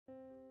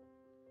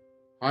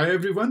Hi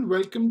everyone,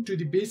 welcome to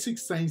the Basic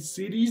Science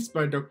series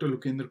by Dr.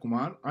 Lokendra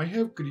Kumar. I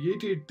have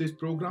created this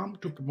program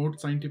to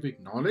promote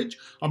scientific knowledge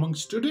among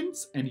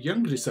students and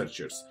young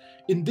researchers.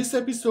 In this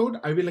episode,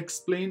 I will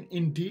explain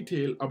in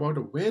detail about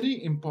a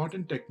very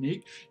important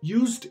technique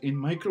used in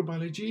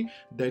microbiology,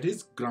 that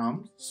is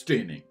gram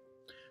staining.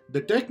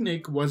 The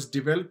technique was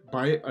developed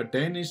by a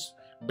Danish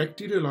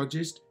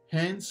bacteriologist,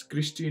 Hans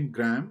Christian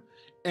Gram,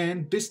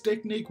 and this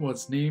technique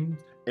was named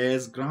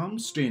as gram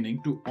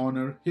staining to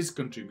honor his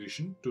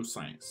contribution to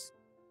science.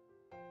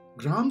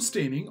 Gram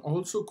staining,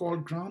 also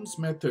called Gram's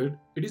method,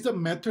 it is a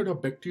method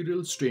of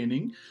bacterial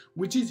staining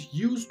which is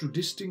used to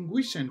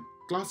distinguish and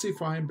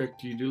classify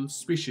bacterial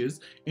species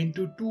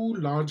into two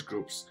large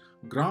groups,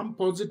 gram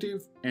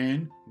positive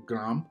and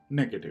gram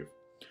negative.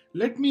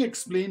 Let me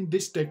explain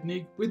this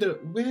technique with a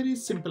very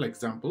simple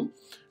example.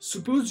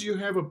 Suppose you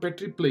have a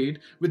Petri plate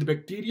with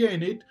bacteria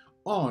in it,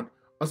 or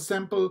a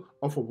sample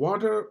of a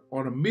water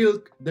or a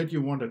milk that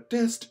you want to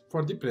test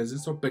for the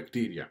presence of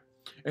bacteria,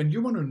 and you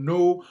want to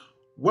know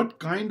what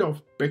kind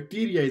of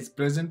bacteria is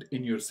present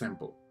in your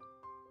sample.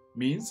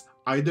 Means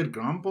either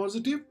gram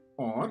positive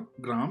or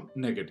gram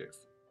negative.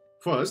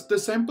 First, the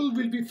sample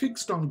will be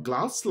fixed on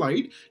glass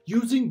slide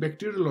using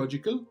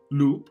bacteriological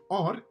loop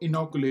or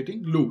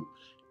inoculating loop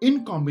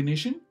in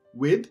combination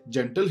with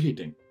gentle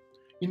heating.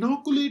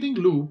 Inoculating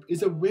loop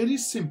is a very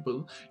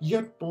simple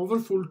yet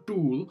powerful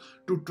tool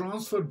to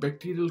transfer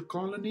bacterial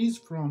colonies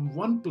from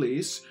one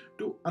place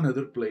to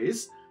another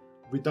place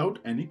without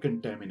any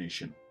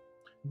contamination.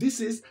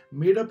 This is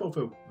made up of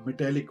a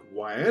metallic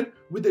wire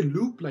with a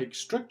loop-like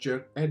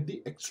structure at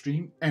the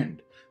extreme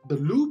end. The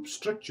loop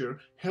structure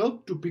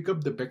helps to pick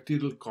up the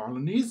bacterial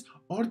colonies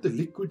or the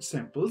liquid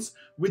samples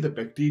with the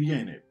bacteria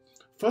in it.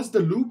 First, the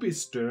loop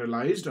is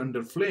sterilized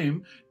under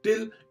flame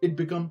till it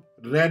becomes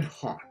red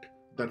hot.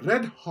 The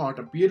red hot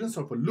appearance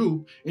of a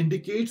loop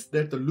indicates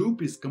that the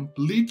loop is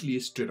completely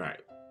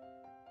sterile.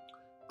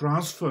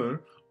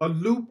 Transfer a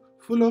loop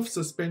full of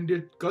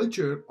suspended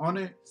culture on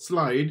a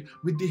slide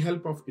with the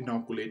help of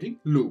inoculating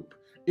loop.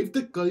 If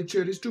the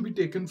culture is to be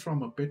taken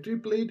from a Petri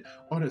plate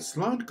or a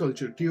slant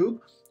culture tube,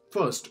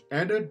 first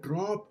add a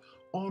drop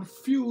or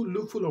few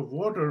loopful of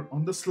water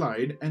on the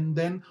slide and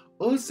then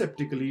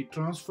aseptically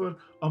transfer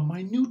a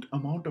minute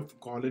amount of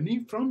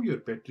colony from your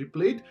Petri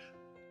plate.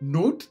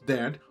 Note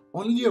that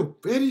only a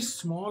very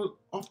small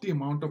of the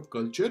amount of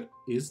culture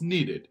is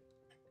needed.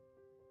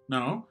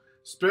 Now,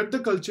 spread the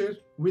culture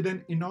with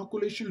an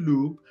inoculation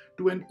loop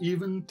to an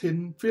even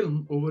thin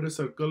film over a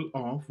circle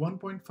of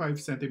 1.5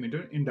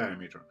 cm in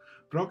diameter,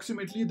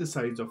 approximately the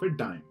size of a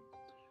dime.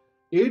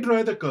 Air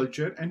dry the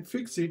culture and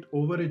fix it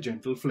over a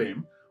gentle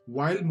flame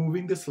while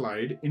moving the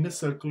slide in a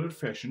circular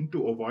fashion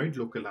to avoid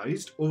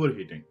localized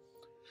overheating.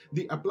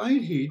 The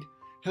applied heat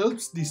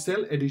helps the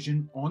cell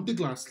adhesion on the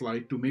glass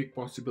slide to make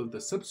possible the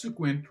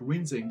subsequent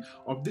rinsing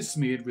of the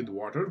smear with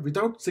water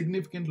without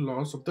significant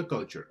loss of the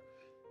culture.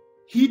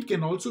 Heat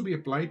can also be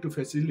applied to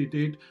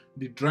facilitate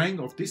the drying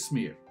of the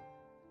smear.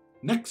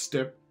 Next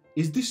step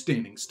is the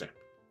staining step.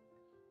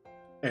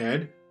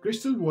 Add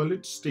crystal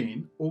violet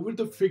stain over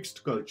the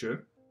fixed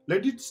culture.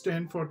 Let it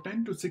stand for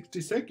 10 to 60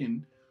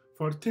 seconds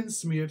for thin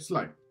smear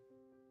slide.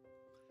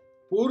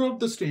 Pour off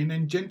the stain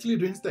and gently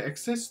rinse the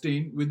excess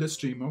stain with a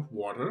stream of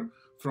water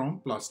from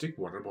plastic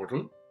water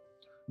bottle.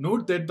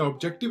 Note that the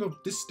objective of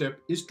this step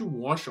is to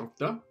wash off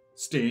the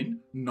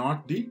stain,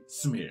 not the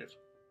smear.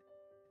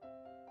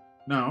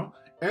 Now,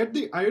 add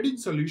the iodine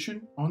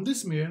solution on the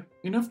smear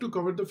enough to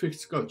cover the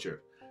fixed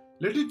culture.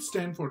 Let it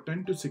stand for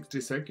 10 to 60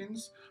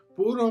 seconds.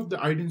 Pour off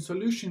the iodine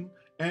solution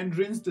and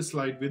rinse the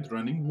slide with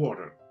running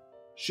water.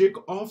 Shake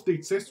off the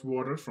excess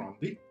water from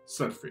the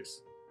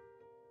surface.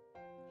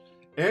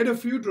 Add a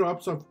few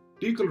drops of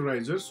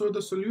decolorizer so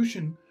the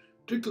solution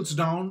trickles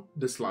down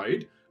the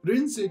slide.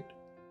 Rinse it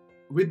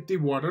with the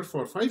water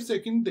for 5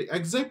 seconds. The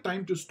exact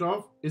time to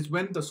stop is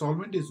when the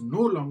solvent is no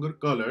longer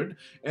colored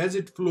as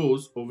it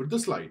flows over the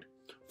slide.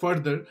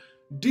 Further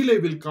delay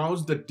will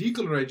cause the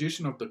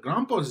decolorization of the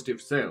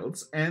gram-positive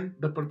cells and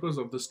the purpose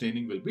of the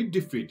staining will be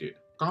defeated.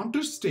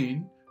 Counter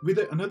stain with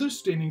another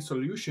staining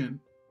solution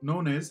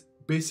known as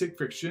basic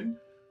friction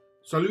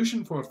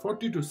solution for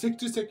 40 to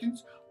 60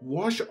 seconds.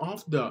 Wash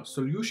off the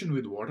solution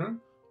with water.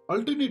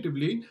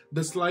 Alternatively,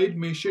 the slide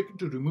may shake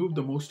to remove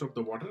the most of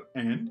the water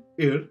and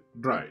air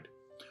dried.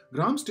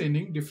 Gram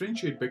staining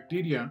differentiate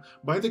bacteria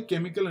by the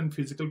chemical and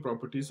physical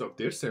properties of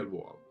their cell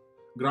wall.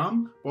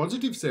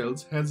 Gram-positive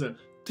cells has a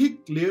thick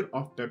layer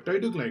of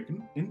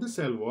peptidoglycan in the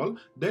cell wall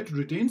that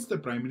retains the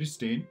primary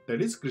stain,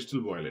 that is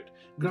crystal violet.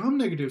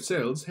 Gram-negative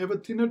cells have a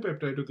thinner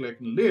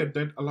peptidoglycan layer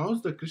that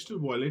allows the crystal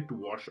violet to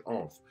wash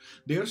off.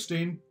 They are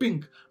stained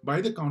pink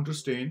by the counter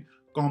stain,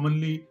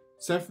 commonly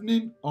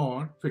saffinin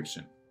or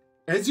friction.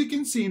 As you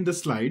can see in the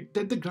slide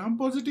that the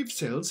gram-positive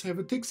cells have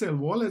a thick cell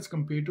wall as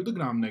compared to the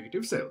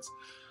gram-negative cells.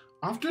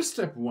 After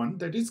step 1,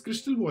 that is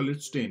crystal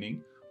violet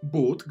staining,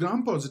 both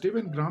gram-positive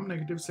and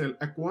gram-negative cell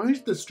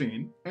acquires the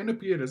stain and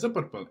appear as a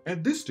purple.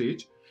 At this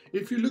stage,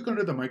 if you look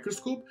under the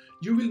microscope,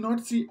 you will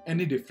not see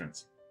any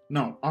difference.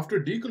 Now, after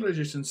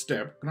decolorization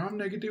step,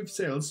 gram-negative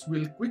cells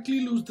will quickly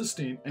lose the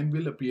stain and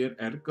will appear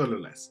as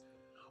colorless.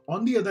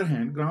 On the other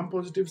hand,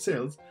 gram-positive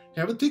cells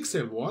have a thick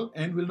cell wall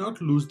and will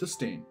not lose the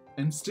stain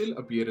and still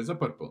appear as a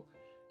purple.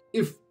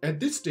 If at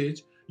this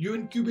stage you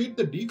incubate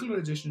the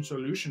decolorization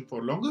solution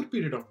for longer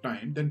period of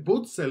time, then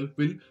both cells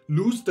will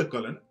lose the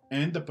color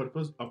and the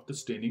purpose of the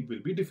staining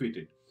will be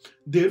defeated.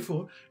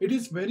 Therefore, it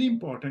is very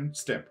important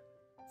step.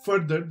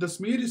 Further, the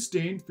smear is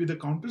stained with a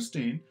counter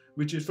stain,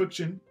 which is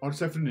friction or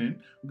safranin.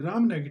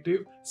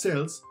 Gram-negative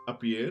cells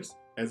appears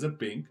as a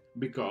pink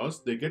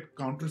because they get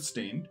counter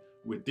stained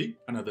with the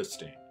another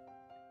stain.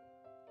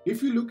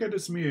 If you look at a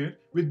smear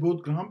with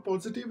both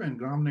gram-positive and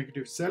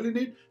gram-negative cell in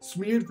it,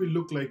 smear will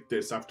look like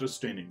this after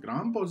staining.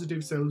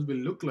 Gram-positive cells will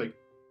look like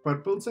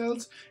purple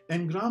cells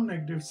and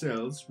gram-negative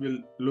cells will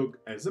look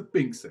as a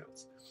pink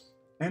cells.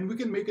 And we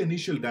can make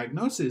initial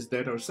diagnosis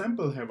that our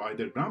sample have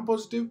either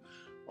gram-positive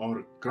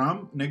or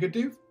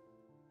gram-negative,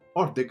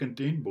 or they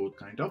contain both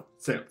kind of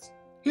cells.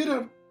 Here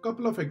are a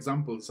couple of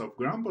examples of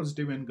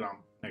gram-positive and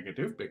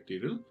gram-negative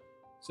bacterial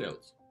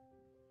cells.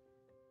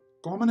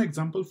 Common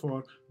example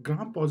for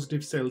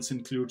gram-positive cells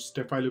include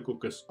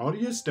Staphylococcus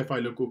aureus,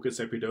 Staphylococcus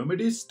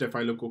epidermidis,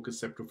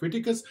 Staphylococcus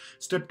saprophyticus,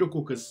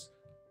 Streptococcus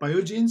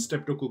pyogenes,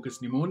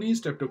 Streptococcus pneumoniae,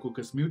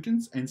 Streptococcus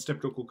mutans, and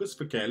Streptococcus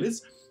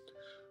faecalis.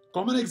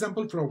 Common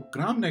example for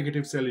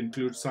gram-negative cell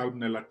include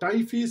Salmonella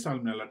typhi,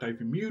 Salmonella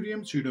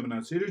typhimurium,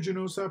 Pseudomonas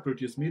aeruginosa,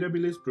 Proteus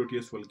mirabilis,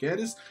 Proteus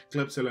vulgaris,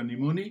 Klebsiella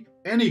pneumoniae,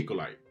 and E.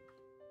 coli.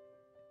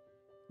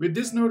 With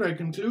this note, I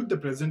conclude the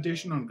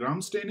presentation on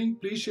gram staining.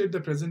 Please share the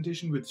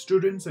presentation with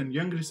students and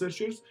young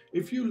researchers.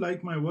 If you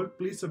like my work,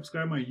 please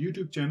subscribe my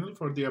YouTube channel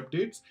for the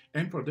updates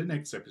and for the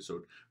next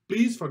episode.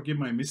 Please forgive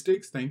my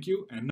mistakes. Thank you and